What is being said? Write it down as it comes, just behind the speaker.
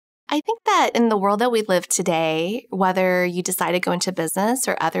I think that in the world that we live today, whether you decide to go into business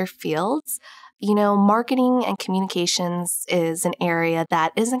or other fields, marketing and communications is an area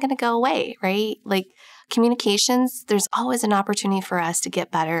that isn't going to go away, right? Like communications, there's always an opportunity for us to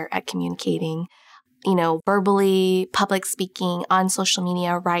get better at communicating, verbally, public speaking, on social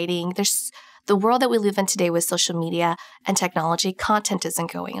media, writing. There's the world that we live in today with social media and technology, content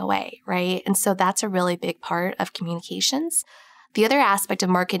isn't going away, right? And so that's a really big part of communications. The other aspect of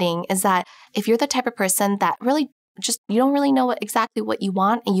marketing is that if you're the type of person that really you don't really know exactly what you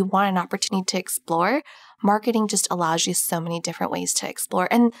want and you want an opportunity to explore, marketing just allows you so many different ways to explore.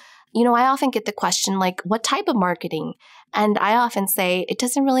 And, I often get the question like, what type of marketing? And I often say it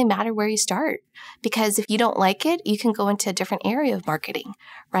doesn't really matter where you start because if you don't like it, you can go into a different area of marketing,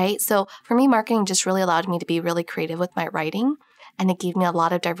 right? So for me, marketing just really allowed me to be really creative with my writing. And it gave me a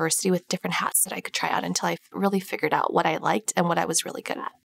lot of diversity with different hats that I could try out until I really figured out what I liked and what I was really good at.